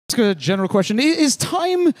Ask a general question. Is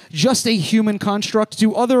time just a human construct?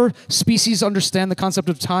 Do other species understand the concept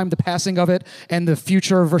of time, the passing of it, and the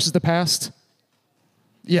future versus the past?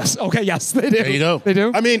 Yes. Okay, yes, they do. There you go. They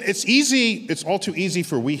do? I mean, it's easy, it's all too easy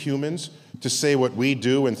for we humans to say what we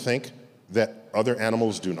do and think that other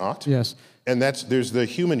animals do not. Yes. And there's the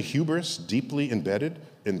human hubris deeply embedded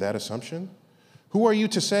in that assumption. Who are you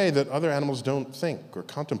to say that other animals don't think or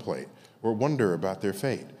contemplate or wonder about their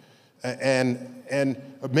fate? And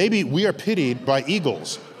maybe we are pitied by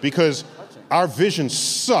eagles because our vision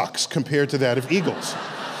sucks compared to that of eagles.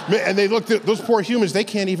 And they look at those poor humans, they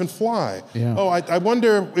can't even fly. Yeah. Oh, I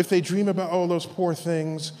wonder if they dream about, oh, those poor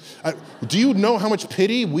things. Do you know how much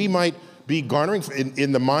pity we might be garnering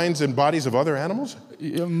in the minds and bodies of other animals?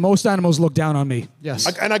 Most animals look down on me, yes.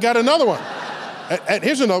 And I got another one. And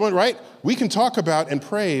here's another one, right? We can talk about and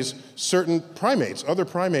praise certain primates, other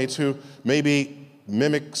primates who maybe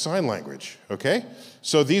mimic sign language, okay?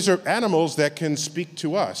 So these are animals that can speak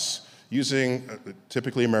to us using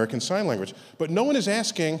typically American Sign Language. But no one is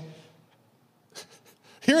asking,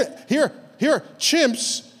 here are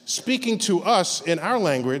chimps speaking to us in our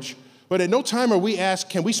language, but at no time are we asked,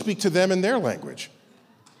 can we speak to them in their language?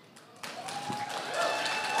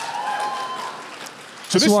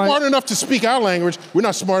 So they're smart enough to speak our language, we're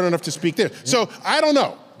not smart enough to speak theirs. So I don't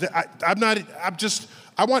know.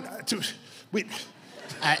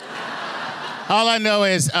 All I know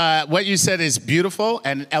is what you said is beautiful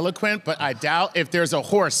and eloquent, but I doubt if there's a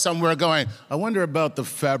horse somewhere going, I wonder about the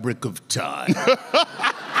fabric of time.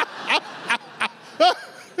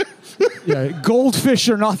 Yeah, goldfish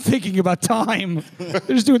are not thinking about time. They're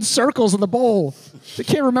just doing circles in the bowl. They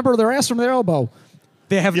can't remember their ass from their elbow.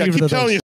 They haven't even keep telling you